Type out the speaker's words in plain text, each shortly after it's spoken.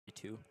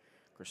to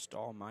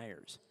Crystal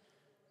Myers.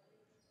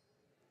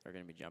 They're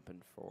going to be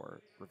jumping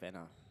for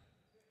Ravenna.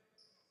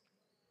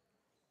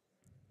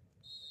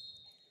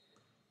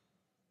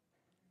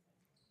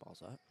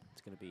 Ball's up.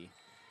 It's going to be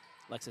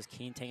Alexis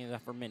Keene taking it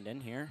up for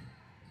Minden here.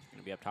 Going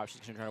to be up top. She's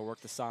going to try to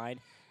work the side.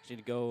 She's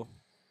going to go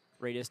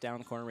Radius down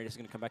the corner. Radius is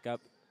going to come back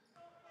up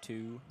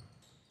to.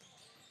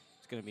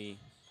 It's going to be.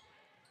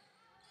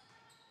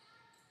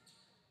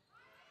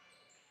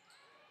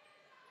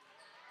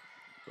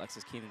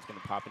 Alexis Keene is going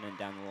to pop it in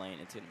down the lane.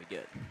 It's going to be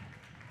good.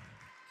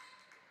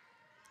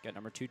 Got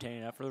number 2 taking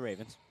it up for the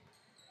Ravens.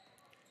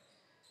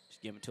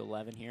 Just give it to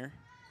 11 here.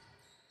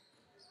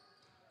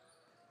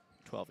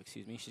 12,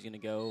 excuse me. She's going to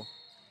go.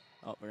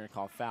 Oh, we're going to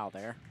call foul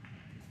there.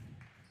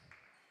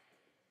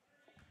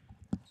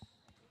 Oh,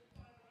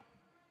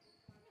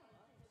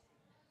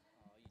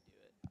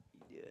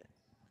 you do it.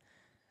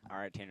 All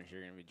right, Tanner,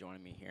 you're going to be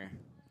joining me here.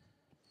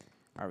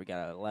 All right, we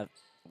got 11.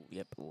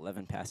 Yep,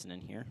 11 passing in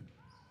here.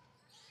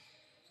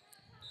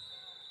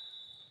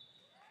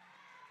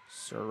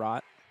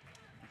 Surratt.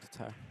 That's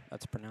how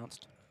that's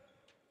pronounced.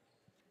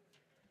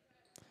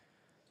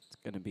 It's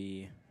going to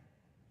be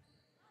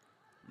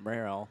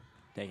Merrill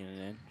taking it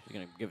in. She's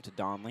going to give it to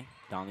Donley.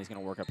 Donley's going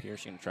to work up here.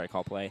 She's going to try to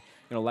call play.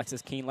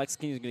 Alexis Keene. Alexis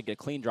Keene is going to get a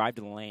clean drive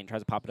to the lane.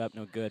 Tries to pop it up.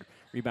 No good.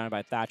 Rebounded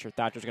by Thatcher.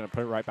 Thatcher's going to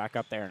put it right back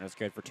up there, and it's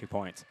good for 2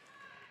 points.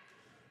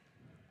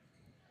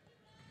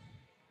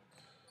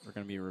 We're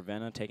going to be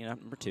Ravenna taking up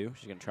number 2.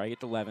 She's going to try to get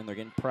to 11. They're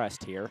getting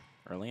pressed here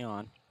early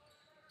on.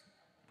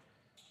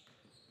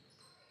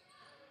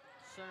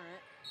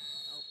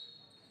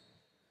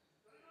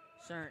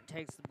 Surratt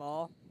takes the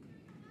ball.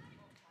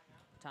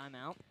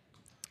 Timeout.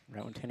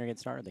 Right when Tanner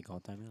gets started, they call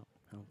it timeout.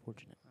 How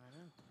unfortunate. I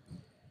know.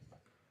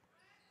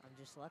 I'm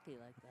just lucky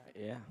like that.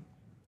 Yeah.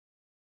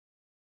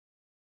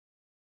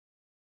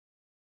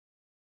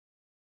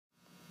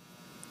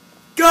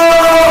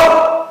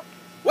 Go!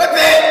 Whip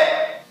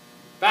it!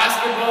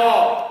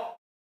 Basketball!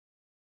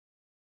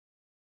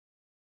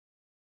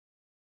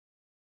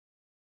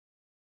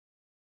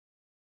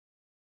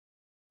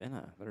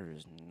 Ravenna,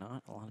 there's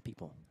not a lot of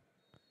people.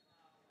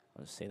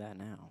 I'll just say that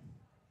now.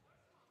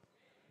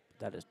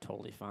 That is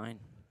totally fine.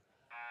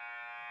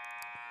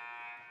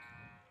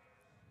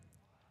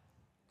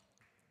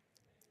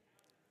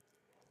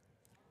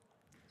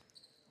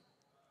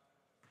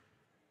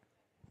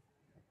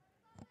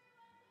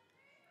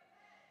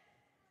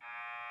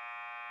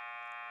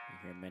 You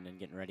hear Minden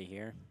getting ready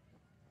here.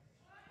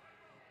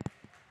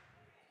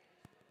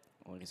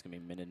 Oh, it's going to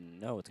be Minden.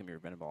 No, it's going to be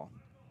Ravenna ball.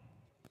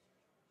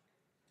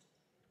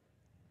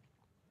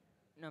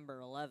 Number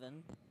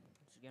 11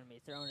 is going to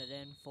be throwing it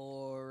in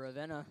for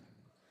Ravenna.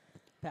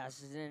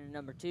 Passes it in to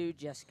number 2,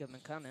 Jessica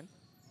McCunnan.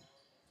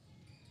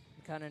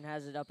 McCunnan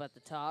has it up at the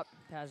top.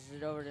 Passes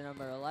it over to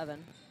number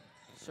 11,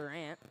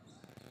 Surratt.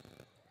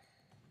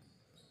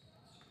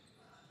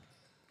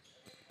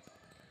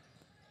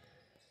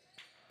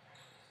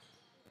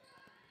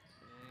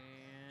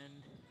 And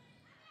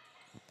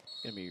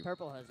It's going to be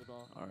Purple has the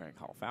ball. All right,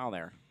 call foul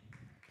there.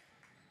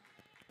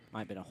 Might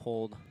have been a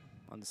hold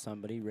on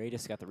somebody.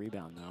 Radius got the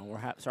rebound now. We're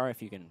sorry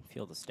if you can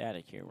feel the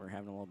static here. We're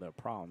having a little bit of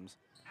problems.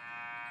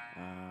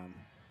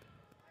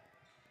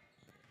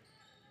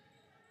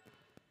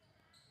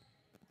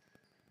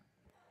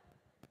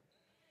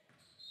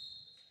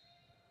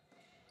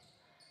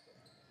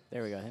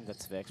 There we go. I think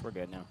that's fixed. We're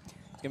good now.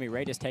 It's going to be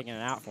Radius taking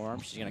it out for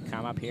him. She's going to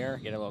come up here,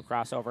 get a little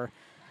crossover.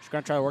 She's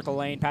going to try to work the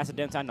lane, pass it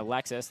inside to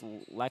Lexus.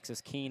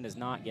 Lexus Keene does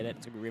not get it.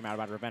 It's going to be rebounded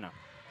by Ravenna.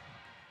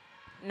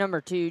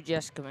 Number 2,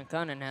 Jessica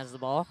McCunnan has the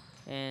ball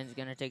and is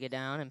going to take it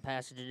down and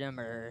pass it to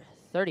number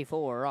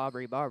 34,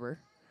 Aubrey Barber.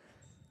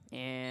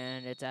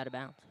 And it's out of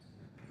bounds.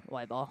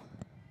 White ball.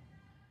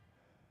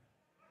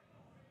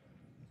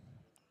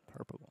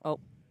 Purple ball. Oh,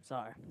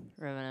 sorry.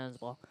 Ravenna has the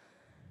ball.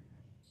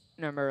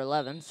 Number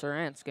 11,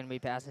 Surratt's going to be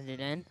passing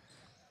it in.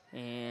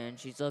 And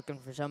she's looking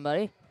for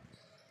somebody.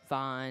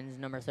 Finds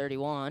number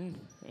 31.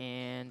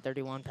 And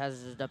 31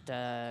 passes it up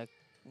to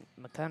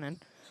McCunnan.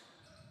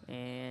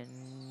 And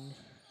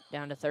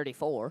down to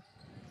 34.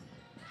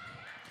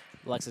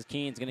 Alexis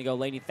Keene's going to go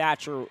Lady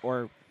Thatcher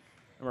or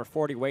number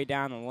 40 way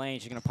down the lane.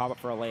 She's going to pop up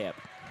for a layup.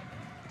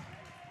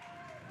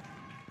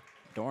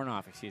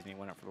 Dornoff, excuse me,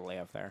 went up for the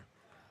layup there.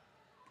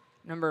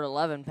 Number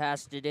 11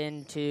 passed it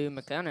in to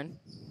McCunnan.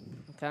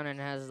 McCunnan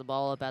has the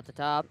ball up at the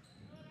top.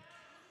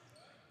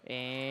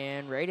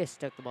 And Radius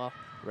took the ball.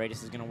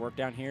 Radius is going to work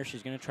down here.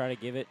 She's going to try to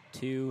give it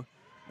to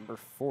number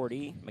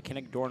 40,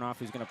 McKinnick Dornoff,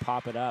 who's going to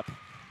pop it up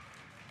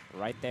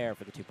right there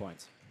for the 2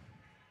 points.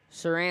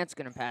 Surratt's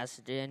going to pass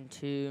it in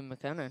to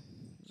McCunnan.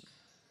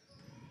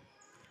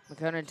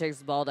 McCunnan takes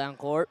the ball down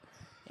court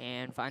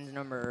and finds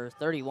number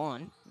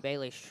 31,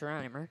 Bailey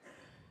Schreimer.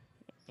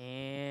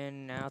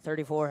 And now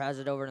 34 has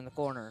it over in the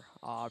corner,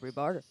 Aubrey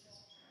Barter.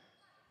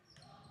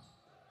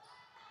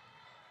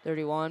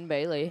 31,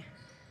 Bailey.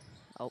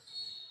 Oh.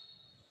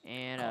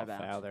 And out of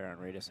bounds. Foul there on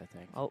Radius, I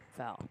think. Oh,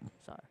 foul.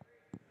 Sorry.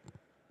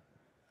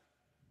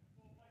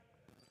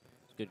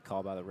 Good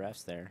call by the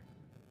refs there.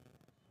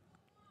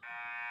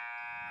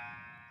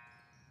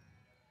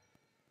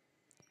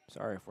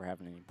 Sorry if we're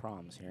having any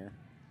problems here.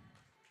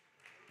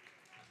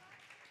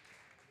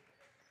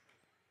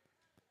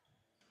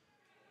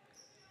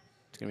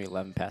 It's going to be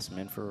 11 passing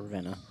in for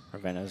Ravenna.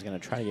 Ravenna is going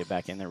to try to get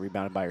back in there,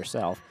 rebounded by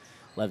herself.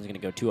 11's going to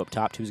go 2 up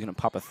top. 2's going to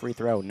pop a free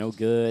throw. No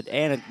good.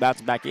 And it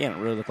bounced back in. It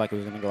really looked like it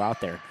was going to go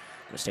out there.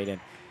 But it stayed in.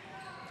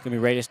 It's going to be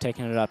Radius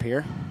taking it up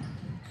here.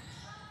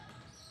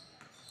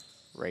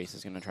 Race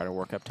is going to try to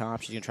work up top.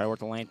 She's going to try to work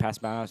the lane. Pass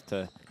bounce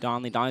to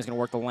Donley. Donley's going to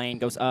work the lane.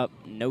 Goes up.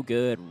 No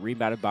good.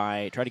 Rebounded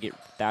by, tried to get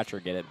Thatcher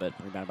get it, but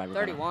rebounded by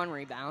Ravenna. 31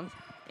 rebounds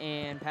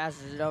and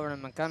passes it over to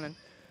McCunnan.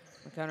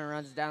 McCunnan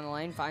runs down the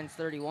lane, finds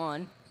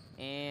 31.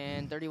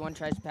 And 31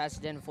 tries to pass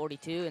it in to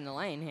 42 in the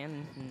lane,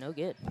 and no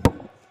good.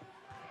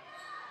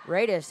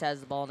 Radius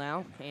has the ball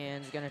now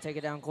and is going to take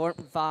it down court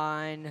and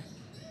find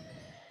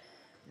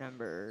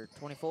number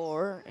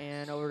 24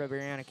 and over to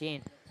Brianna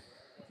Keene.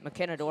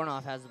 McKenna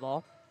Dornoff has the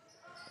ball.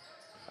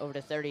 Over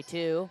to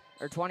 32,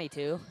 or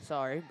 22,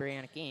 sorry,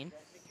 Brianna Keene.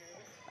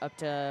 Up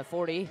to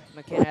 40,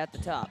 McKenna at the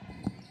top.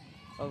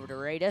 Over to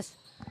Radius.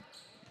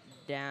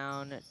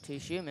 Down to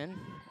Schumann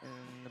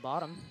in the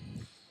bottom.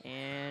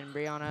 And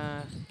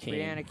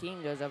Brianna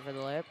Keene goes up for the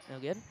layup. No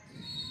good.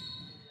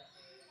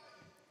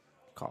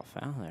 Call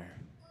foul there.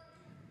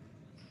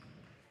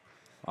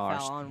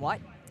 Foul on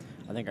White.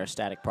 I think our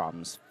static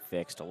problem's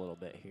fixed a little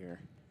bit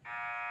here.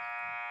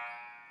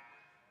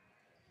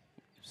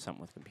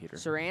 Something with computer.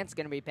 Sarant's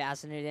going to be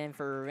passing it in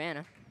for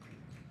Ravenna.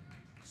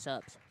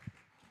 Subs.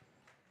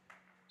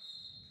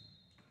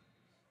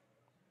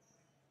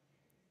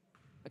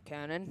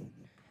 McCunnan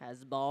has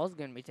the ball. Is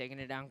going to be taking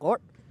it down court.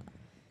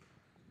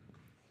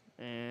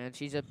 And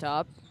she's up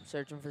top,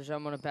 searching for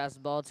someone to pass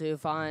the ball to.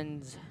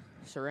 Finds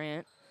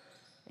Sarant.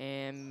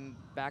 And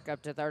back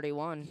up to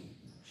 31.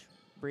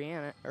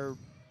 Bailey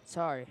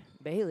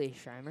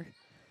Schreimer.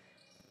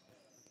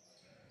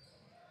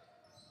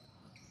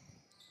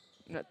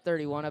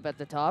 31 up at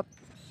the top,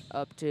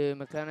 up to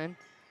McCunnan,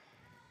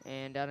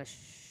 and down to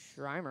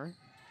Schreimer.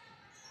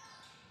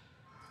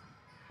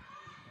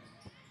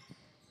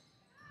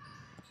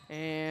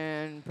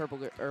 And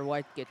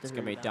White get the. It's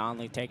gonna be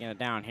Donley taking it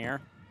down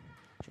here.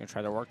 She's gonna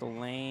try to work the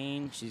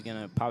lane. She's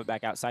gonna pop it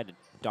back outside to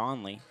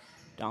Donley.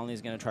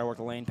 Donley's gonna try to work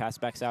the lane, pass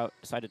backs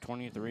outside to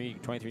 23.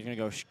 23's gonna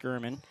go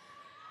Sherman.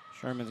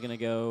 Sherman's gonna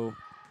go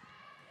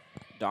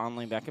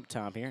Donley back up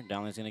top here.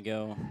 Donley's gonna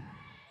go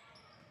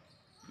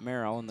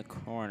Merrill in the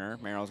corner.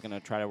 Merrill's going to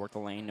try to work the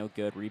lane. No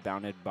good.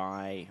 Rebounded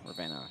by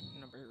Ravenna.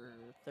 Number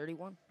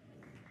 31,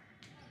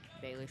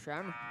 Bailey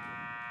Schreimer.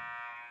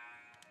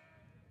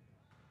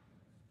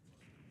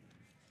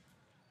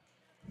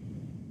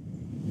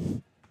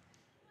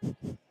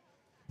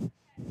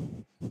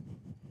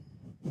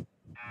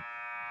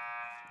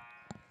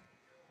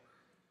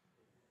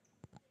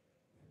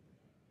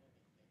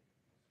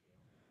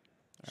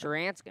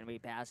 Sarant's going to be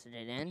passing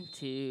it in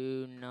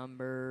to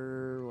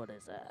number,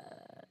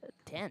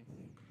 10.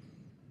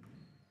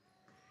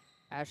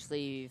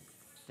 Ashley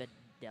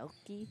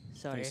Fidelki.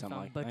 Sorry if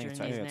I'm butchering these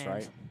names.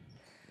 Right.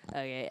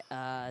 Okay,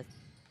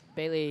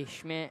 Bailey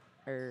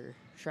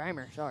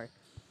Schreimer, sorry.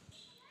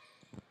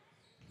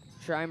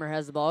 Schreimer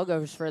has the ball,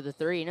 goes for the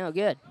 3, no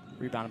good.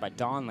 Rebounded by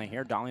Donley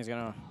here. Donley's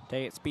going to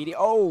take it speedy.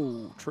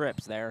 Oh,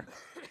 trips there.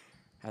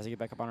 Has to get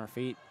back up on her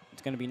feet.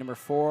 It's going to be number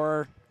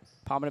 4.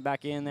 Popping it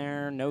back in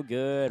there, no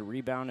good.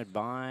 Rebounded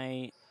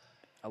by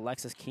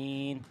Alexis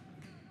Keene.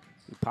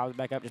 Who pops it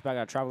back up, just back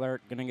out of Traveler.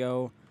 Gonna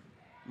go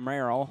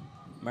Merrill.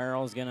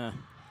 Merrill's gonna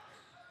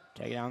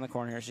take it down in the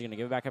corner here. She's gonna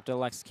give it back up to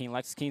Alexis Keene.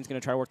 Alexis Keene's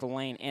gonna try to work the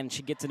lane, and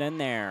she gets it in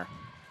there.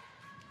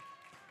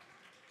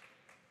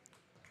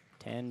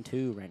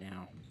 10-2 right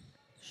now.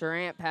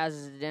 Charant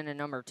passes it in to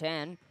number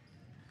 10,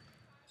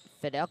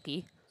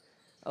 Fidelki.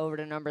 Over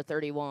to number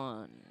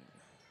 31,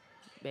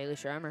 Bailey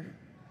Schreimer.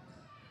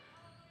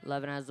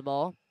 11 has the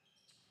ball.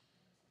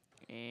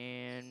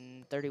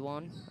 And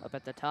 31 up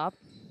at the top.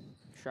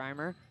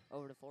 Schreimer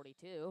over to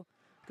 42.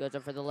 Goes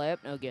up for the layup.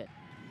 No good.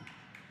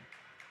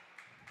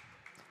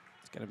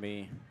 It's going to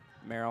be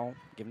Merrill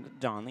giving it to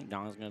Donley.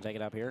 Donley's going to take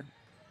it up here.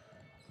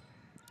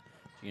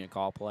 She's going to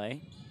call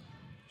play.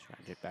 She's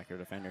trying to get back her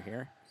defender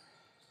here.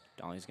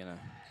 Donley's going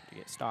to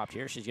get stopped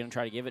here. She's going to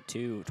try to give it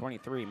to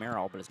 23,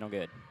 Merrill, but it's no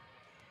good.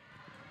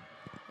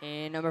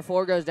 And number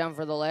 4 goes down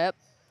for the layup.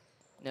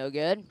 No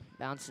good.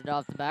 Bounced it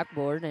off the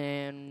backboard,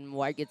 and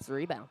White gets the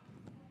rebound.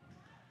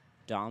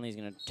 Donley's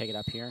going to take it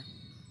up here.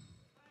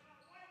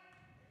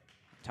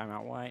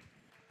 Timeout, White.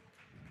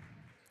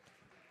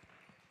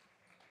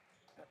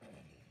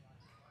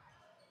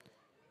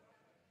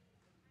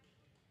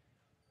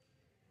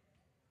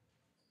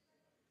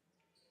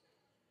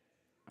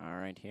 All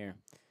right, here.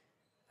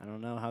 I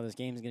don't know how this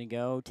game is going to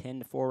go.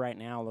 10-4 right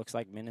now. Looks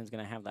like Minden's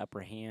going to have the upper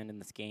hand in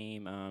this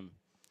game.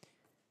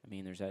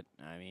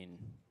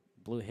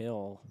 Blue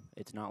Hill,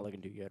 it's not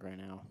looking too good right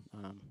now.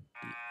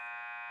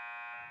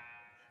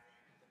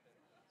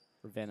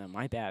 Ravenna,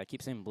 my bad. I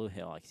keep saying Blue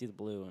Hill. I see the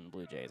blue and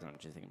Blue Jays, and I'm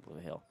just thinking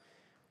Blue Hill.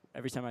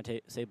 Every time I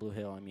say Blue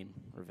Hill, I mean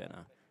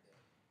Ravenna.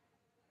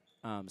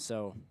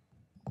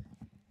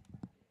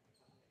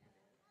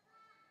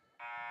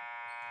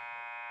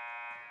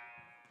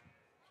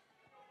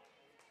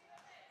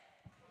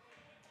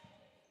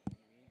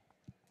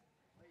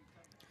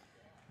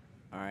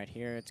 All right,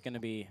 here it's going to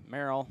be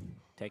Merrill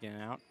taking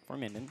it out for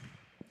Minden.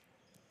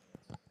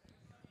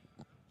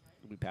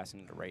 We'll be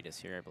passing to Radis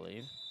here, I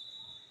believe.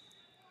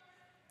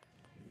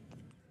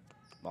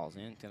 Ball's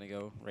in. It's going to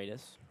go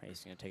Radis. Radis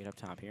is going to take it up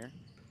top here.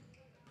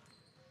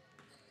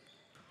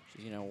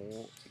 She's going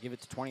to give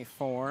it to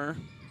 24.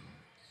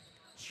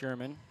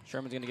 Sherman.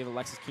 Sherman's going to give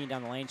Alexis Keene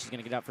down the lane. She's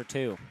going to get up for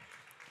 2.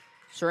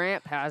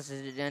 Sarant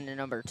passes it in to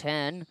number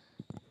 10,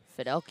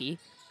 Fidelki,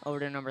 over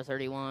to number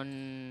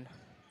 31,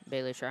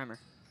 Bailey Schreimer.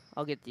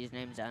 I'll get these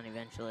names down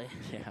eventually.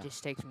 Yeah. It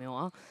just takes me a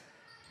while.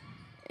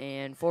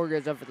 And 4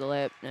 goes up for the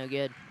layup. No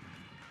good.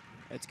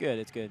 It's good.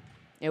 It's good.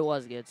 It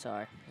was good.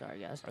 Sorry,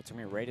 guys. It's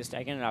going to be Radis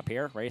taking it up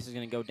here. Radis is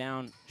going to go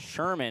down.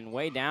 Sherman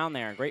way down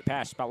there. Great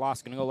pass. Spot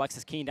lost. Going to go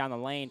Alexis Keene down the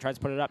lane. Tries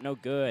to put it up. No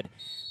good.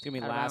 It's going to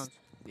be Out of last. bounds.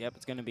 Yep,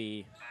 it's going to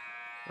be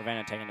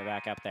Ravenna taking it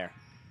back up there.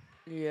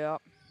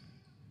 Yep.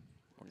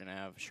 We're going to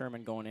have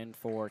Sherman going in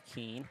for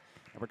Keene.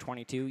 Number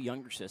 22,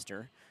 younger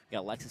sister. We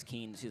got Alexis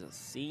Keene. She's a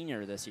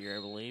senior this year,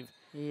 I believe.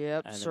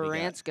 Yep. And then we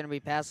Sarant's going to be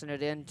passing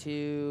it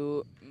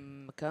into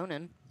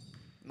McConan.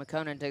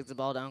 McConan takes the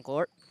ball down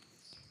court.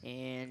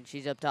 And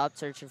she's up top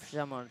searching for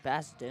someone to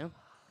pass it to.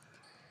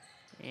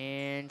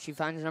 And she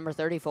finds number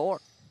 34.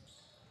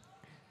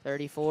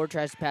 34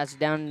 tries to pass it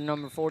down to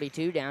number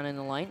 42 down in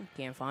the lane.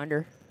 Can't find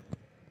her.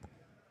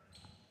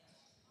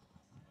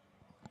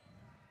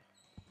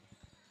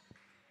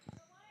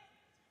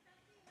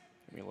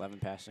 Gonna be 11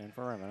 passing in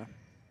for Ravenna.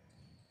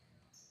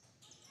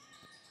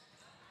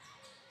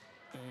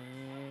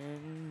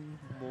 And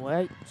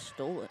White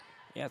stole it.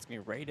 Yeah, it's going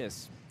to be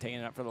Radis taking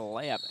it up for the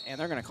layup. And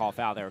they're going to call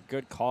foul there.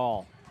 Good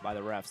call by the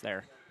refs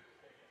there.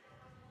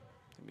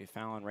 Going to be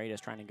fouling Radis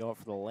trying to go up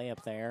for the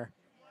layup there.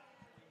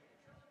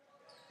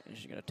 And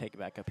she's going to take it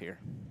back up here.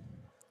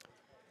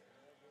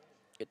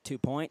 Get 2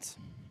 points.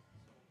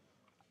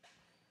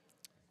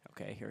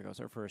 Okay, here goes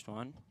her first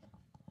one.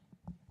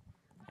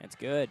 It's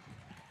good.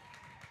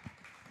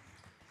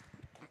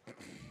 Here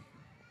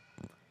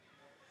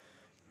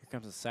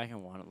comes the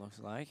second one, it looks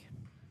like.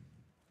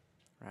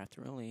 Right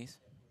after release.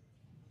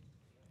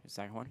 Here's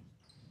the second one.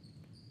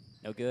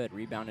 No good.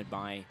 Rebounded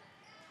by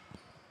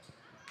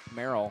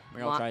Merrill.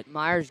 Merrill tried.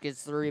 Myers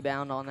gets the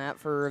rebound on that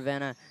for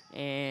Ravenna,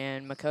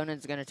 and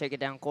McConan's going to take it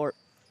down court.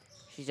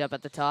 She's up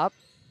at the top,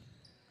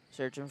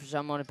 searching for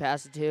someone to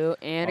pass it to,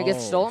 and it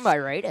gets stolen by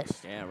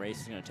Radis. Yeah,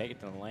 Radis is going to take it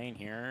to the lane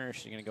here.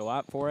 She's going to go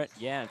up for it.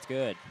 Yeah, it's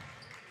good.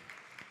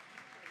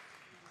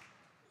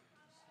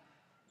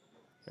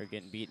 They're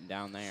getting beaten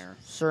down there.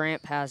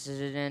 Sarant passes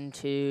it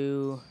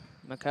into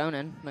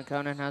McConan.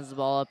 McConan has the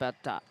ball up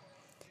at the top.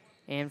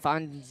 And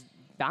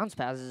bounce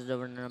passes it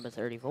over to number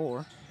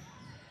 34.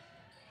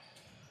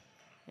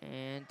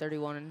 And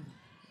 31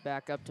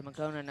 back up to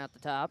McConan at the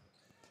top.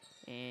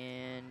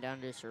 And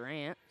down to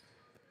Sarant.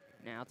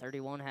 Now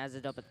 31 has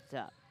it up at the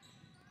top.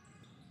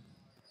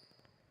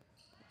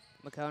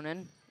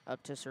 McConan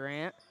up to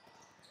Sarant.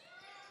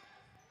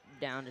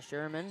 Down to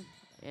Sherman.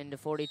 Into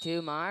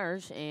 42,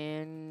 Myers,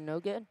 and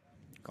no good.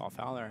 Call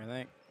foul there, I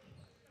think.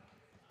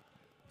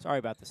 Sorry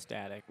about the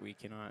static. We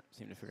cannot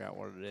seem to figure out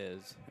what it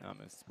is.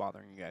 It's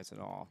bothering you guys at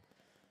all.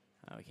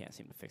 We can't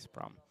seem to fix the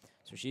problem.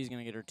 So she's going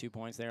to get her 2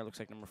 points there. Looks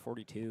like number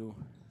 42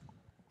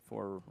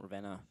 for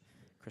Ravenna,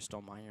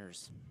 Crystal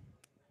Myers.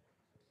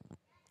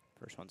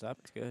 First one's up.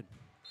 It's good.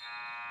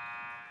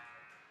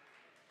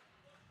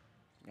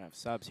 We're going to have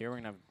subs here.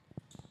 We're going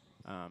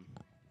to have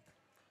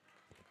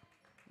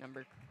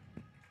Number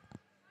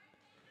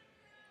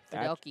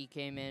Fidelki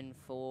came in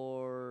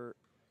for,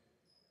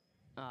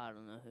 I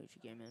don't know who she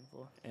came in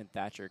for. and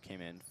Thatcher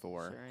came in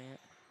for Sarant.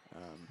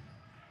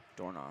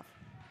 Dornoff.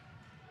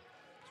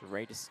 So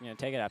Radis is going to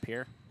take it up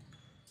here.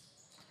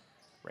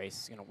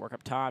 Race is going to work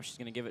up top. She's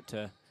going to give it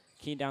to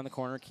Keene down the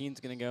corner. Keene's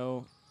going to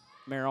go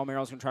Merrill.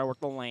 Merrill's going to try to work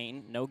the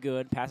lane. No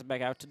good. Pass it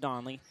back out to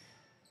Donley.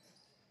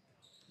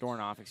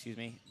 Dornoff, excuse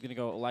me. Going to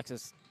go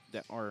Alexis,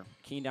 or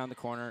Keene down the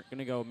corner. Going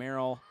to go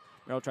Merrill.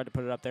 Merrill tried to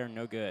put it up there.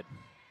 No good.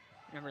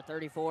 Number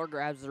 34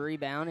 grabs the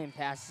rebound and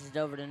passes it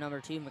over to number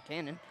 2,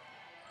 McCannon.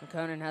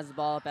 McConan has the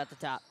ball up at the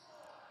top.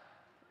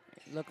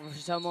 Looking for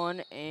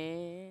someone,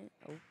 and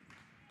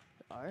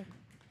sorry.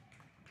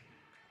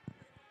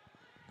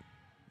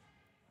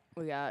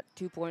 We got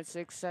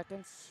 2.6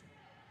 seconds.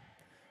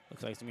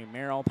 Looks like it's going to be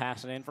Merrill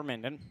passing it in for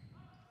Minden.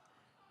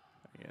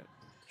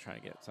 Trying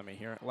to get somebody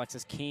here.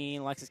 Alexis Keene.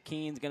 Alexis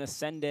Keene's going to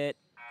send it.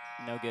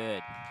 No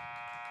good.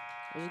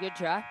 It was a good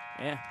try.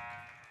 Yeah.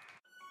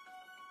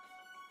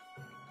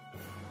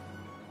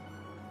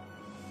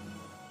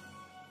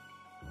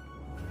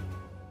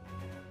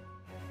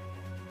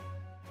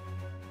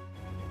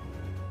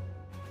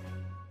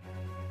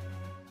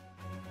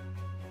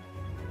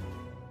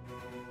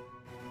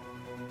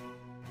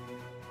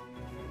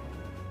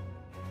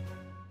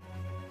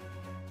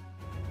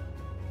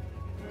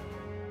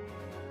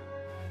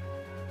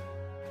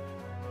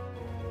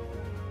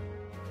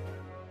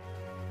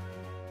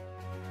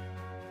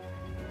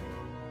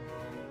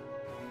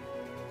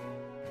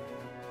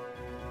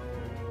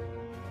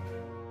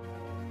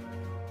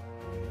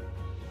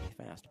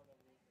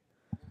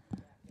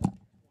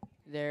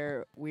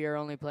 We are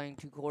only playing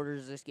 2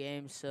 quarters of this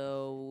game,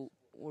 so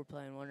we're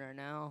playing one right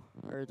now.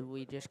 Or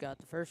we just got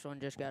the first one,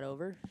 just got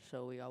over,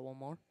 so we got one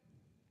more.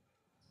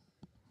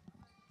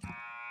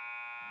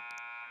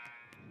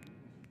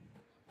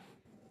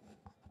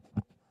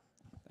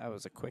 That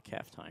was a quick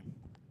halftime.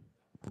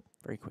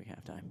 Very quick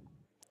halftime.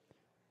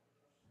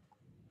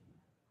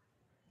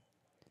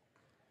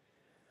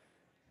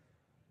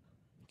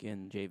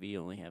 Again, JV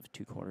only have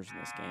 2 quarters in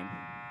this game.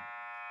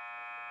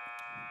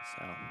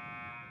 So.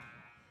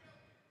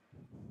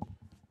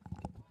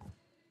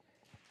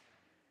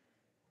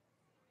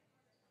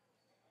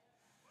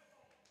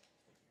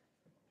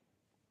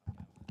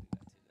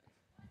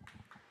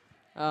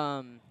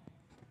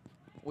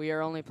 We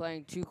are only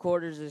playing 2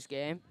 quarters of this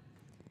game.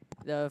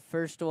 The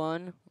first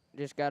one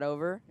just got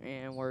over,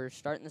 and we're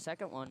starting the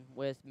second one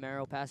with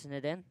Merrill passing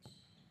it in.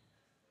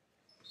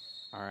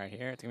 All right,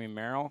 here it's going to be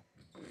Merrill.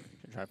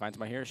 She'll try to find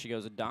somebody here. She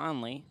goes to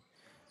Donley.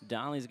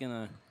 Donley's going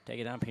to take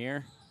it up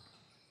here.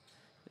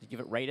 Give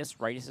it Raidis.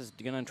 Raidis is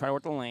going to try to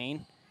work the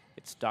lane.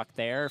 It's stuck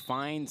there.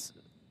 Finds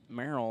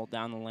Merrill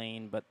down the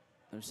lane, but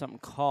there's something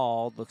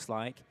called, looks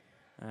like.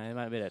 It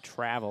might have been a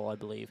travel, I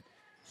believe.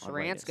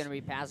 Sarant's going to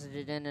be passing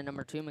it in to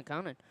number 2,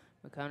 McConan.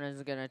 McConan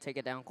is going to take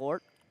it down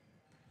court.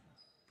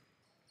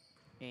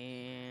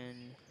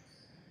 And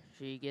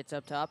she gets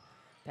up top,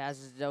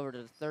 passes it over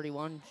to the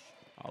 31,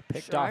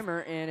 picked off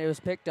Schreimer, and it was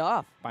picked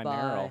off by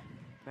Merrill.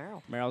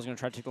 Merrill's going to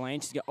try to take the lane.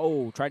 She's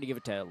tried to give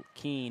it to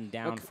Keene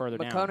down further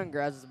down. McConan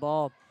grabs the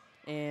ball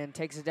and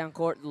takes it down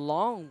court.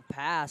 Long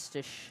pass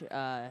to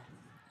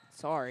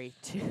Sarant.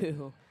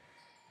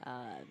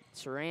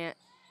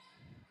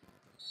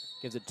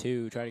 Gives it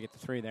 2, try to get the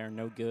 3 there,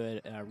 no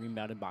good.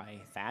 Rebounded by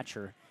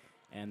Thatcher,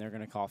 and they're going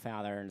to call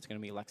foul there, and it's going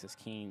to be Alexis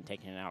Keene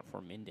taking it out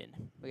for Minden.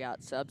 We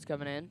got subs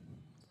coming in.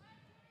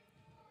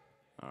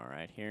 All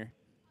right, here.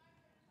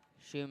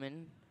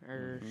 Sherman,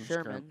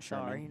 Sherman.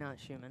 sorry, not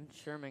Schumann.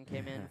 Sherman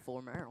came in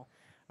for Merrill.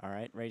 All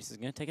right, Race is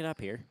going to take it up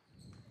here.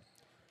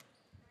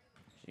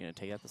 She's going to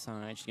take it up the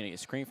side. She's going to get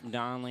a screen from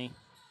Donnelly.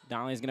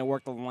 Donnelly's going to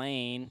work the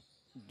lane.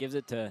 Gives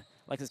it to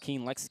Alexis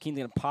Keene. Alexis Keene's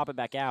going to pop it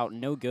back out.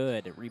 No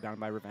good. Rebounded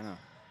by Ravenna.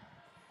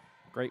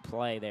 Great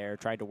play there.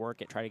 Tried to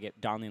work it. Tried to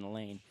get Donnelly in the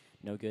lane.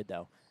 No good,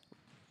 though.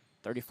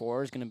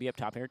 34 is going to be up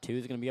top here. 2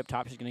 is going to be up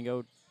top. She's going to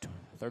go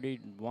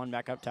 31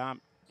 back up top.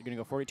 You're going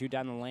to go 42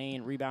 down the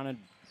lane. Rebounded,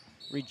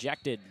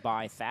 rejected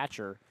by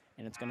Thatcher.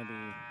 And it's going to be...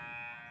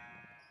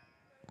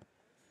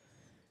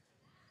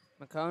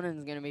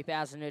 McConan's going to be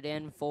passing it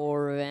in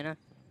for Ravenna.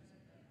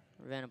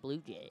 Ravenna Blue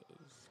Jays.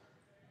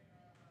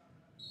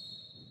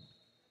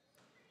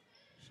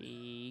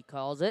 She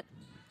calls it.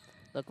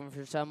 Looking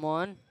for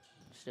someone.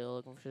 Still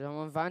looking for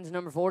someone. Finds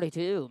number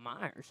 42,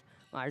 Myers.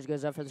 Myers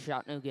goes up for the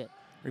shot. No good.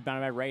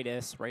 Rebounded by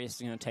Raidis. Raidis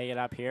is going to take it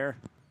up here.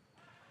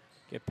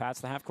 Get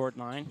past the half-court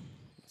line.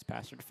 It's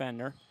past her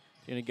defender.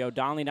 She's going to go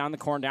Donnelly down the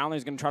corner.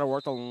 Donnelly's going to try to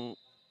work the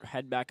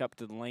head back up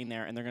to the lane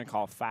there, and they're going to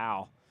call a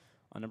foul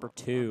on number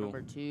 2.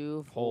 Number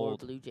 2 for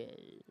Blue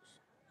Jays.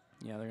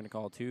 Yeah, they're going to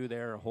call 2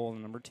 there, a hold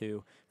on number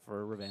 2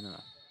 for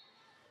Ravenna.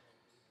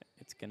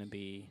 It's going to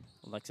be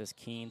Alexis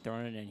Keene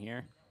throwing it in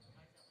here.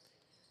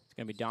 It's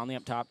going to be Donnelly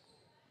up top.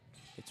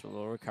 It's a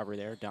little recovery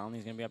there.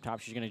 Donnelly's going to be up top.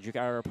 She's going to juke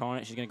out her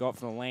opponent. She's going to go up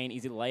for the lane.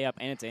 Easy layup,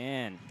 and it's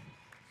in.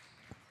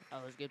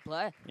 That was a good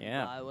play.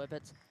 Yeah. By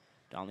Whippets.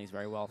 Donnelly's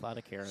very well thought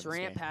of care.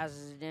 Sarant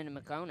passes it into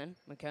McConan.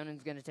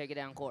 McConan's going to take it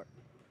down court.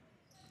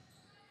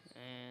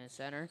 And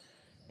center.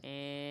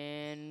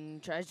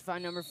 And tries to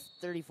find number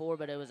 34,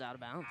 but it was out of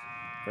bounds.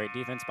 Great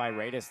defense by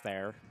Raidis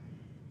there.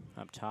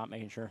 Up top,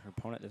 making sure her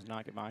opponent does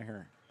not get by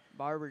her.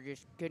 Barber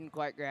just couldn't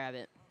quite grab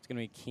it. It's going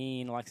to be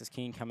Keene, Alexis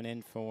Keene coming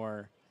in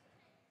for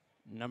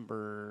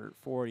number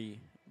 40.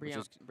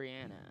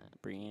 Brianna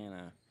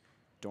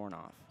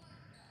Dornoff.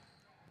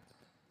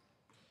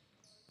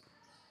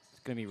 It's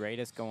going to be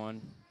Raidis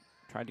going.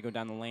 Tried to go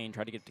down the lane.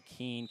 Tried to get to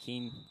Keene.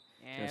 Keene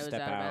and it was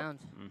out of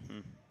bounds.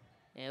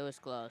 It was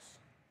close.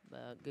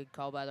 But good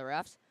call by the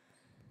refs.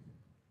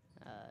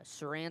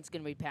 Sarant's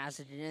going to be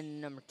passing it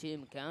in number 2,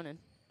 McConan.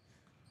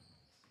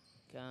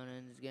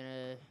 McConan's going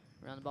to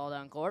run the ball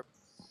down court.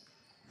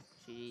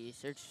 She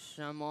searches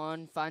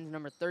someone, finds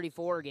number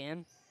 34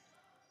 again,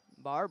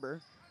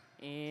 Barber,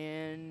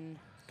 and...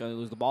 Going to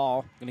lose the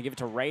ball. Going to give it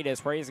to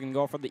Raidis. Raidis is going to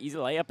go for the easy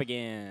layup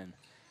again.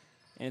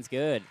 And it's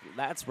good.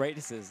 That's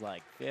Raidis'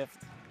 like fifth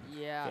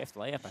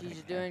layup.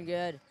 She's doing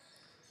good.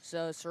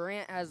 So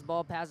Sarant has the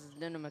ball, passes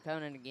it into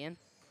McConan again.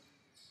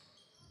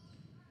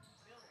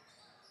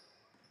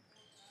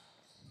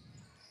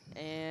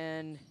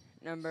 And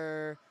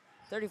number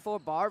 34,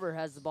 Barber,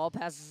 has the ball,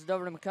 passes it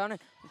over to McConan.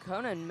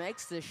 McConan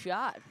makes the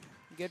shot.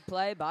 Good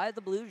play by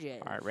the Blue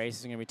Jays. All right, Race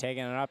is going to be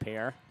taking it up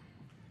here.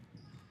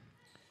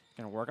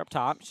 Going to work up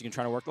top. She's going to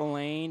try to work the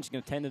lane. She's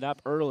going to tend it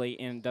up early,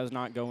 and it does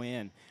not go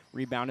in.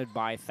 Rebounded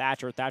by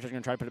Thatcher. Thatcher's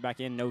going to try to put it back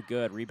in. No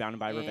good. Rebounded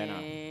by Ravenna.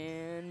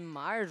 And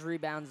Myers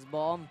rebounds the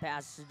ball and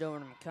passes it over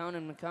to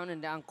McConan.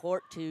 McConan down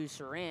court to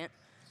Sarant.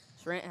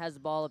 Sarant has the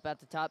ball up at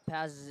the top,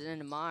 passes it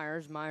into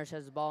Myers. Myers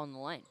has the ball in the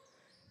lane.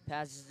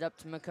 Passes it up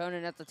to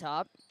McConan at the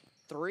top.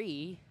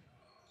 3.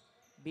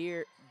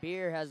 Beer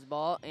has the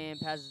ball and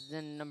passes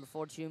in number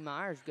 42.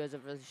 Myers goes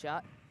up for the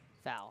shot.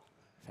 Foul.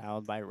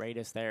 Fouled by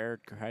Radis there.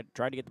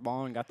 Tried to get the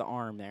ball and got the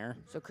arm there.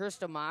 So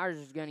Crystal Myers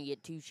is going to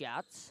get 2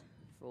 shots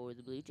for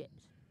the Blue Jays.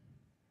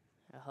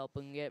 Help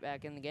them get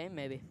back in the game,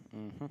 maybe.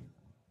 Mm-hmm. Here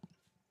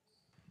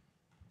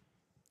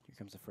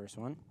comes the first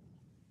one.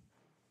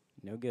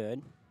 No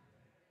good.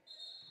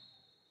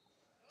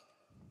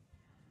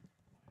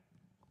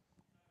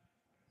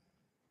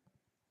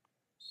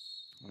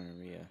 Going to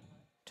be a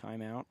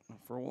timeout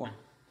for a while.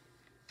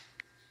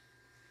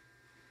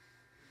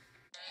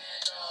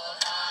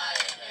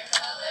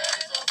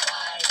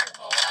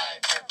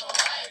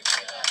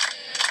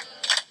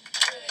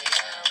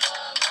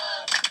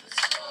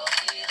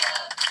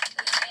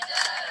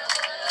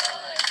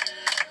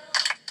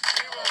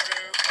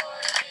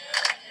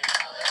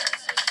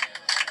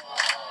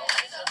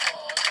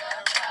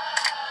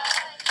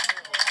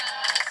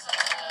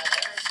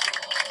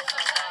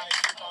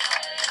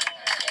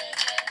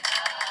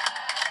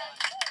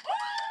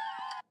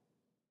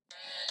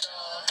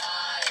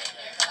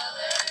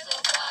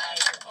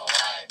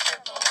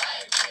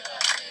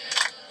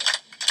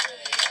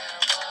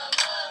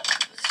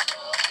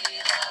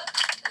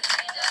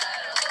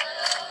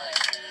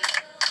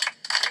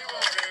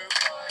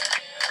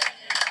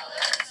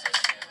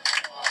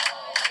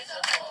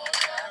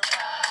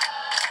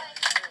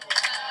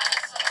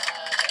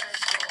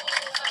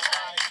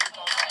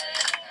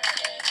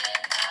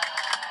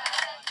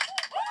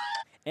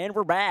 And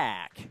we're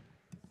back.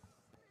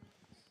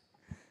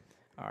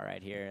 All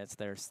right, here it's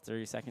their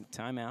 30-second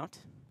timeout.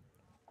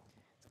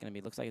 It's gonna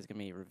be. Looks like it's gonna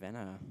be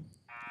Ravenna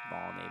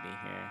ball maybe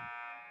here.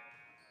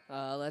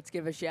 Let's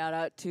give a shout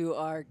out to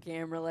our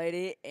camera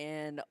lady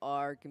and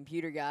our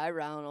computer guy,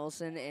 Rylan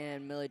Olson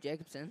and Millie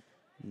Jacobson.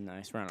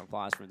 Nice round of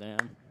applause for them.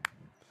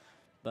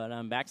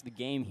 But back to the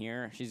game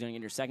here. She's gonna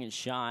get her second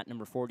shot,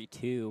 number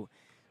 42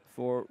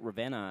 for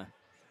Ravenna.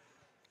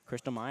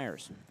 Crystal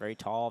Myers, very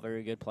tall,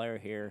 very good player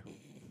here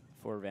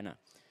for Ravenna.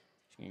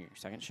 She's gonna get her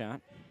second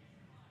shot.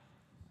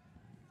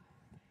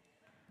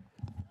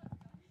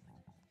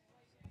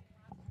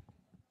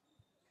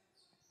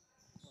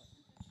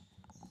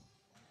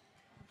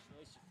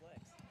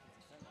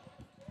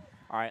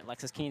 All right,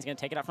 Lexus Keen's going to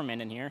take it out from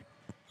Minden here.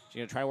 She's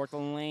going to try to work the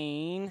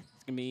lane.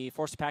 It's going to be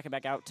forced to pack it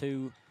back out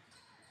to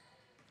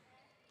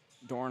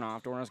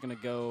Dornoff. Dornoff's going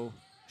to go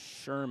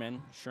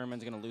Sherman.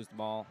 Sherman's going to lose the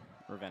ball.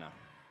 Ravenna.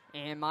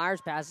 And Myers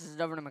passes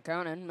it over to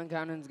McConan.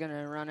 McConan's going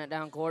to run it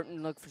down court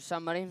and look for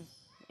somebody.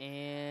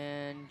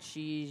 And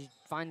she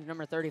finds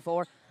number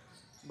 34,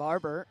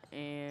 Barber.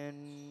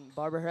 And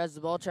Barber has the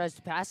ball, tries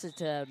to pass it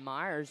to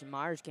Myers, and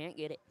Myers can't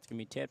get it. It's going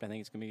to be tipped. I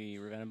think it's going to be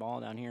Ravenna ball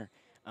down here.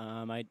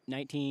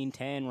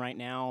 19-10 right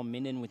now.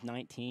 Minden with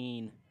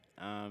 19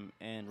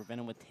 and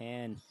Ravenna with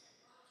 10.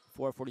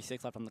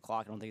 4:46 left on the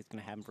clock. I don't think it's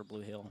going to happen for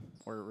Blue Hill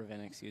or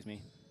Ravenna, excuse me.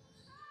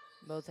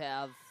 Both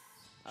have.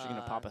 She's going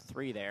to pop a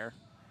 3 there.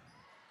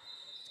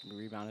 It's going to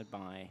be rebounded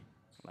by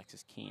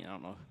Alexis Keen. I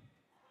don't know.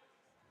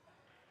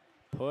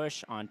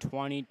 Push on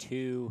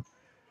 22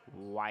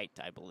 White,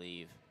 I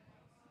believe.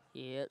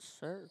 Yes,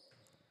 sir.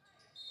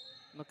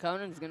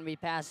 McConan's going to be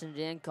passing it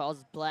in, calls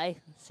the play,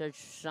 search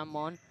for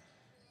someone,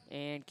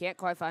 and can't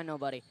quite find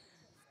nobody.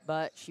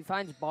 But she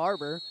finds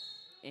Barber,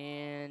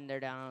 and they're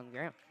down on the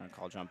ground. Going to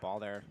call jump ball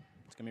there.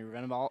 It's going to be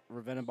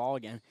Ravenna ball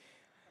again.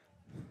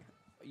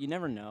 You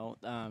never know.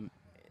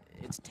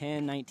 It's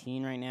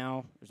 10-19 right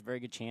now. There's a very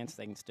good chance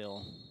they can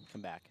still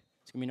come back.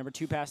 It's going to be number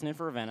 2 passing in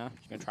for Ravenna.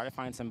 She's going to try to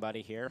find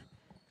somebody here.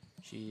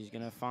 She's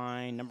going to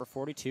find number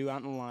 42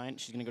 out in the line.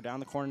 She's going to go down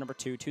the corner, number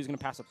 2. 2's going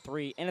to pass a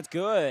 3, and it's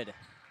good.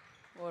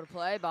 What a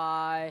play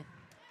by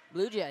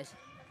Blue Jays.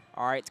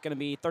 All right, it's going to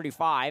be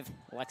 35.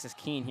 Alexis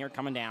Keen here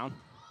coming down.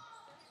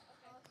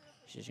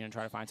 She's going to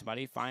try to find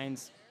somebody.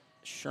 Finds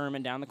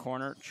Sherman down the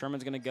corner.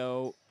 Sherman's going to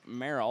go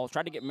Merrill.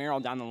 Tried to get Merrill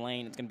down the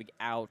lane. It's going to be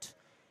out,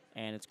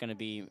 and it's going to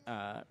be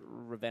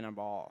Ravenna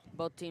ball.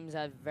 Both teams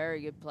have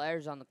very good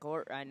players on the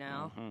court right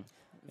now.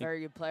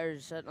 Very good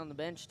players sitting on the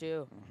bench,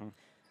 too.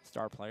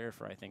 Star player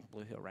for, I think,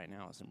 Blue Hill right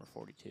now is number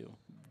 42.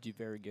 Do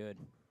very good.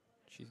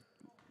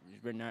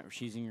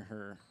 She's in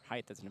her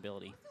height. That's an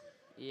ability.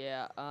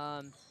 Yeah.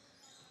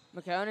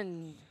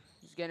 McConan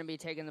is going to be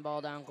taking the ball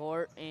down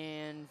court,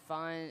 and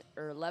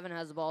 11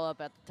 has the ball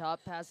up at the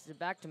top, passes it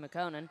back to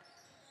McConan.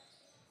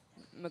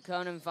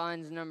 McConan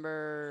finds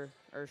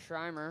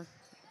Schreimer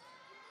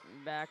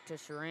back to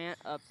Charant,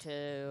 up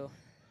to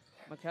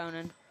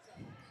McConan,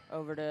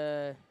 over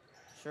to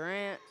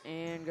Charant,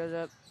 and goes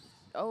up.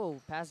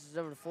 Oh, passes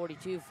over to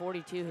 42.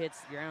 42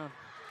 hits the ground.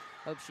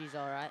 Hope she's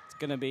all right. It's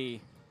going to be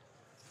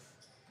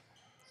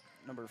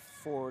number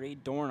 40,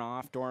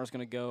 Dornoff. Dornoff's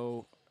going to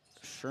go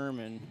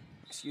Sherman.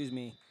 Excuse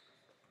me.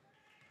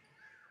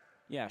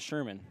 Yeah,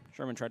 Sherman.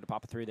 Sherman tried to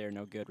pop a 3 there.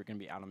 No good. We're going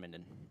to be out of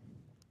Minden.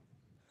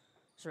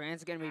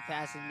 Sarant's going to be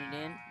passing it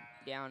in,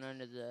 down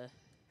under the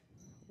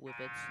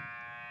Whippets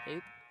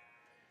hoop.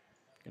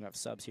 Going to have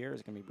subs here.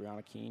 It's going to be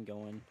Brianna Keen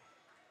going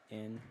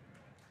in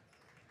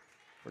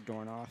for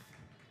Dornoff.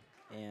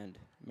 And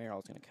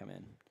Merrill's going to come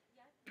in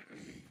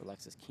for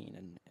Alexis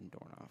Keene and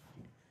Dornoff.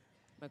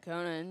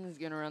 McConaughey's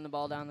going to run the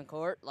ball down the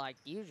court like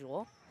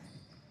usual.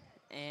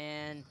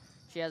 And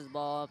she has the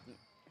ball up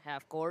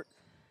half court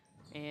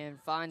and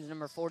finds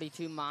number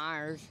 42,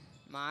 Myers.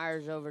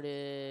 Myers over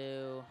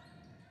to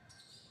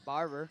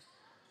Barber.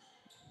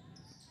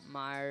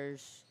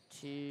 Myers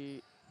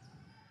to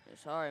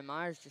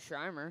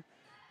Schreimer.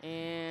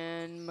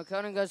 And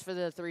McConaughey goes for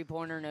the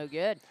three-pointer, no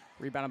good.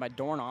 Rebounded by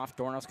Dornoff.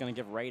 Dornoff's going to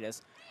give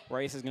Radis.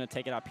 Radis is going to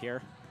take it up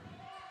here.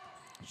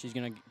 She's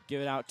going to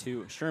give it out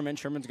to Sherman.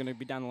 Sherman's going to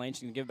be down the lane.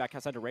 She's going to give it back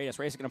outside to Radis.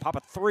 Radis is going to pop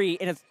a three,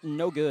 and it's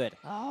no good.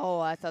 Oh,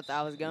 I thought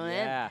that was going in.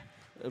 Yeah.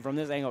 From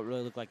this angle, it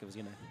really looked like it was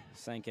going to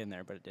sink in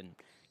there, but it didn't.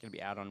 Going to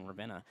be out on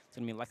Ravenna. It's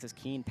going to be Alexis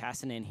Keene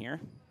passing in here.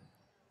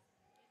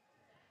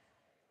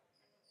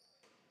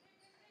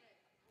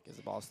 Gives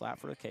the ball a slap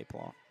for the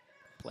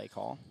play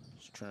call.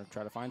 She's trying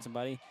to find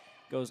somebody.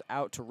 Goes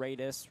out to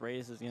Radis.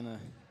 Radis is going to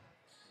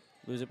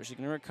lose it, but she's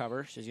going to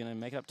recover. She's going to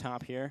make it up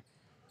top here.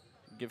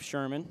 Give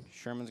Sherman.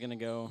 Sherman's going to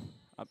go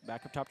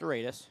back up top to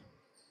Radis.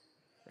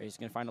 Radis is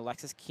going to find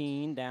Alexis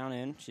Keene down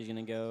in. She's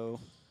going to go.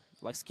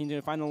 Alexis Keene's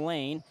going to find the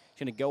lane.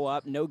 She's going to go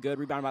up. No good.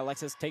 Rebounded by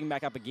Alexis. Taking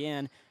back up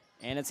again.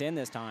 And it's in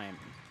this time.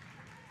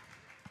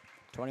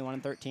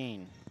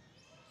 21-13.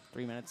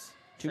 3 minutes.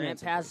 2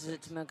 minutes. Passes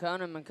it to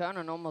McConaughey.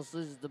 McConaughey almost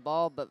loses the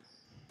ball, but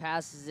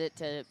passes it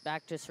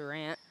back to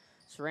Sarant.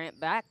 Sarant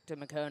back to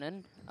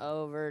McConaughey.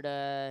 Over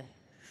to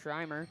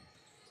Schreimer.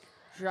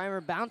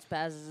 Schreimer bounce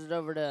passes it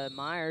over to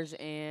Myers,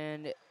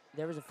 and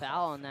there was a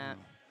foul on that.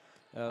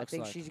 I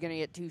think she's going to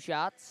get 2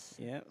 shots.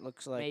 Yeah, it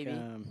looks like. Maybe.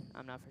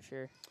 I'm not for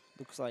sure.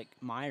 Looks like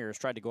Myers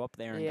tried to go up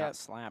there and got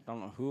slapped. I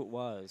don't know who it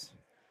was,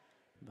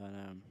 but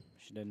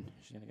she didn't.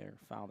 She's going to get her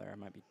foul there. It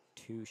might be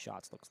 2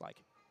 shots, looks like.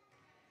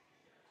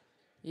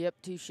 Yep,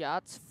 2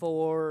 shots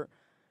for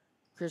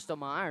Crystal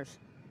Myers.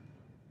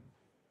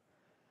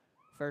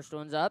 First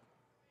one's up.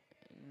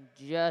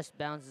 Just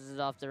bounces it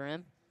off the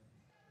rim.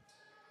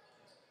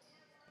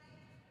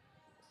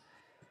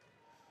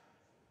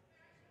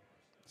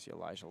 See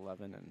Elijah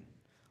Levin and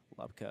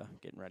Lubka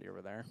getting ready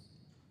over there.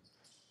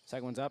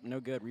 Second one's up,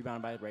 no good.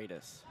 Rebounded by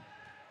Radis.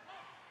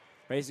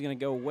 Radis is going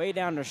to go way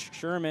down to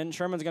Sherman.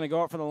 Sherman's going to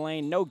go up for the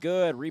lane. No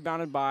good.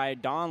 Rebounded by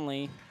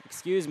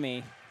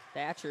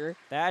Thatcher.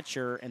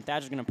 Thatcher, and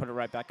Thatcher's going to put it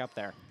right back up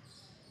there.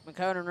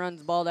 McConaughey runs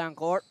the ball down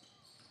court.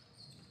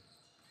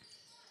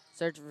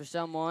 Searching for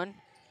someone.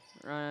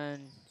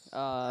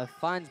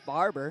 Finds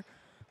Barber.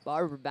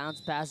 Barber bounce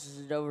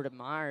passes it over to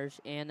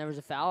Myers, and there was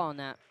a foul on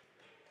that.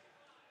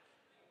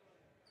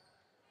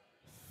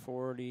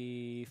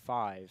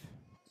 45.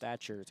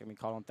 Thatcher. It's going to be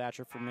called on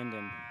Thatcher for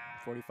Minden.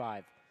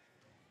 45.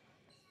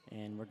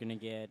 And we're going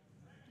to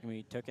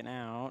be taken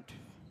out.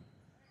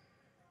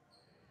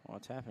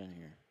 What's happening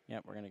here?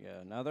 Yep, we're going to get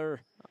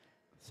another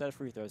set of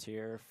free throws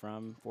here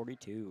from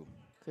 42.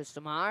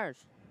 Crystal Myers.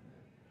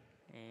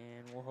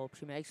 And we'll hope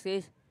she makes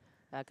these.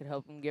 That could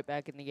help them get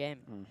back in the game.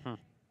 Mm-hmm.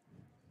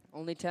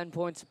 Only 10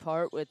 points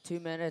apart with 2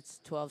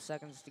 minutes, 12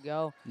 seconds to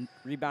go.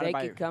 Rebounded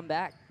they could come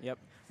back. Yep.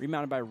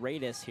 Rebounded by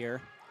Radis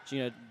here. She's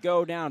going to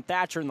go down.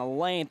 Thatcher in the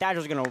lane.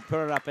 Thatcher's going to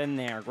put it up in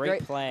there.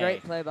 Great play.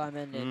 Great play by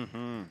Minden.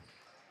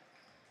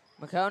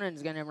 Mm-hmm.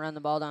 McConaughey's going to run the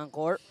ball down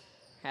court,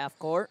 half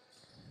court.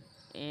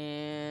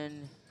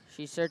 And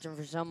she's searching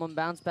for someone.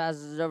 Bounce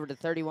passes it over to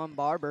 31,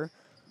 Barber.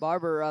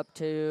 Barber up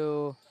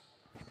to,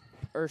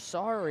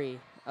 Schreimer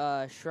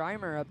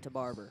up to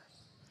Barber.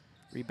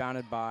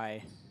 Rebounded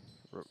by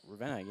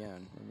Ravenna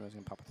again. Ravenna's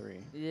going to pop a 3.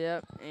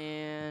 Yep,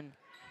 and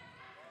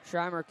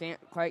Schreimer can't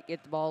quite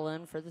get the ball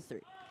in for the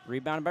 3.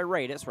 Rebounded by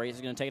Radis. Radis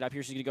is going to take it up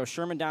here. She's going to go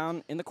Sherman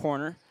down in the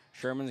corner.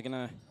 Sherman's going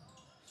to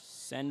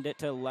send it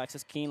to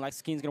Alexis Keene.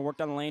 Alexis Keene's going to work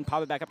down the lane,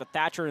 pop it back up to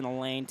Thatcher in the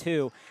lane,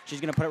 too. She's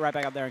going to put it right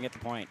back up there and get the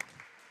point.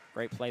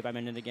 Great play by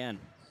Minden again.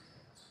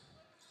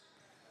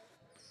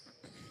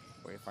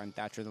 Where you find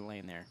Thatcher in the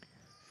lane there.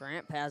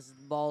 Grant passes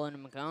the ball into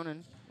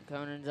McConaughey.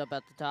 McConaughey's up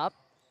at the top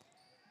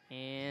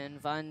and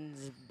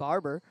finds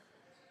Barber.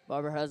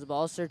 Barber has the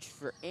ball, searching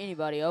for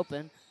anybody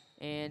open,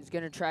 and is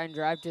going to try and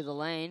drive to the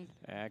lane.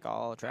 Heck,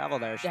 all the travel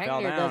there. She Dang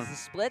fell down. does the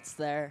splits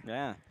there.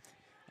 Yeah.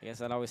 I guess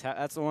that always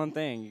that's the one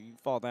thing. You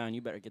fall down,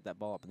 you better get that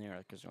ball up in the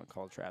air because you're going to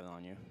call traveling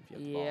on you if you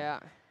have the ball. Yeah.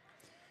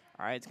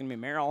 All right, it's going to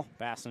be Merrill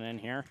passing in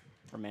here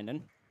for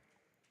Minden.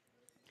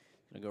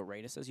 Going to go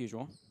Radis as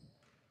usual.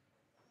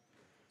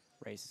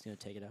 Radis is going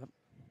to take it up.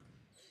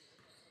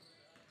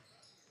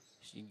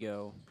 She'd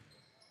go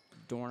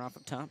Dornoff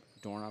up top.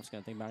 Dornoff's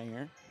going to think about it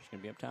here. She's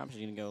going to be up top. She's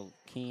going to go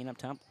Keene up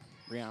top.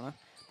 Brianna.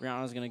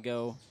 Brianna's going to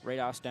go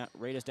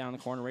Radis down in the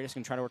corner. Radis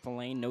going to try to work the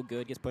lane. No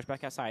good. Gets pushed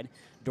back outside.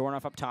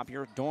 Dornoff up top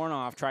here.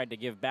 Dornoff tried to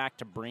give back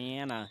to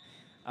Brianna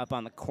up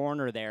on the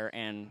corner there,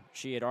 and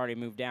she had already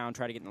moved down,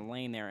 tried to get in the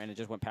lane there, and it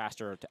just went past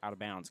her out of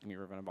bounds. It's going to be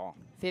a Ravenna ball.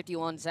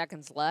 51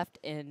 seconds left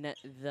in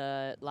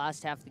the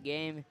last half of the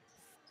game.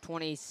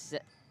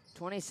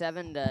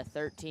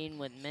 27-13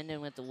 with Minden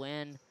with the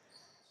win.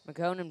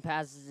 McConaughey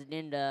passes it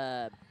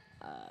into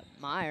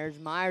Myers.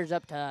 Myers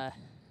up to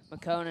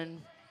McConaughey.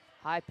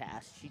 High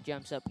pass. She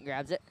jumps up and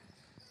grabs it.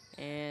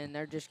 And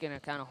they're just going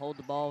to kind of hold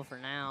the ball for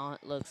now,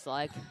 it looks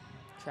like.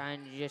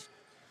 trying to just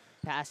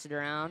pass it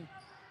around.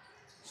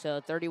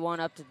 So 31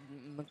 up to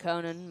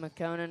McConan.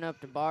 McConan up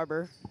to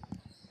Barber.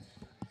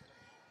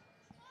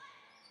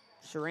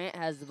 Sarant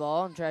has the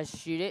ball and tries to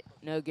shoot it.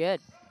 No good.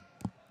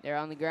 They're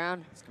on the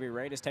ground. It's going to be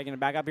Raidis taking it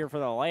back up here for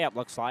the layup,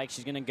 looks like.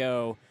 She's going to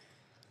go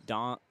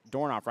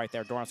Dornoff right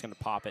there. Dornoff's going to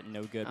pop it.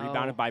 No good. Oh.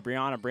 Rebounded by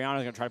Brianna.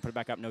 Brianna's going to try to put it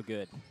back up. No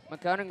good.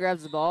 McConan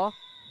grabs the ball,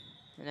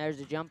 and there's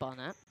a jump on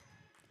that.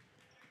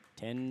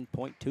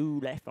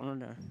 10.2 left on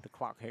the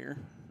clock here.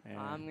 And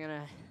I'm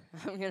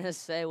gonna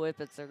say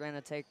Whippets are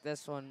gonna take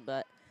this one,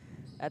 but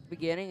at the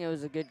beginning it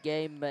was a good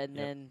game, but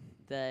then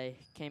they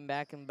came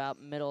back in about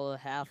middle of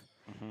the half,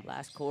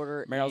 last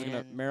quarter.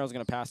 Merrill's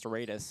gonna pass to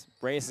Raidis.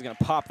 Raidis is gonna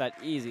pop that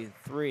easy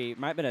 3.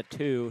 Might have been a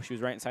 2. She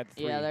was right inside the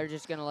 3. Yeah, they're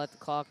just gonna let the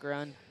clock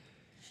run.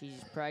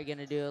 She's probably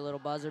gonna do a little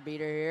buzzer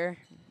beater here.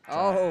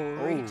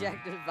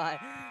 Rejected by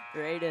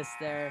Raidis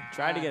there.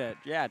 Tried to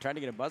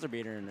get a buzzer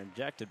beater and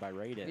rejected by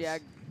Raidis. Yeah,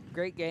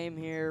 great game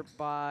here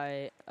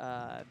by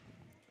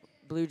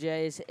Blue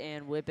Jays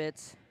and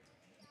Whippets.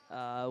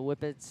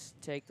 Whippets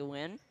take the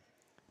win,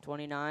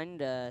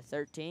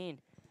 29-13.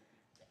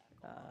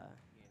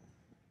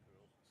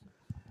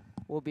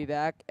 We'll be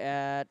back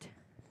at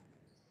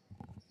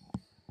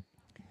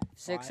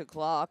 6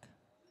 o'clock.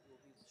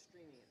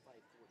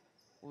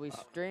 We'll be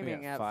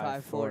streaming at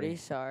 5:40.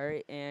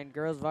 Sorry, and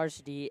girls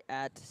varsity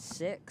at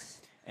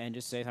 6. And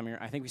just to say something here,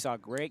 I think we saw a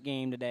great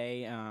game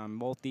today.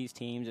 Both these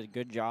teams did a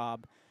good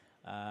job.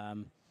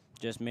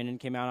 Just Minden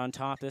came out on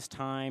top this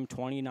time,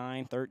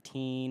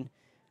 29-13.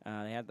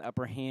 They had the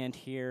upper hand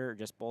here.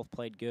 Just both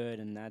played good,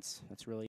 and that's really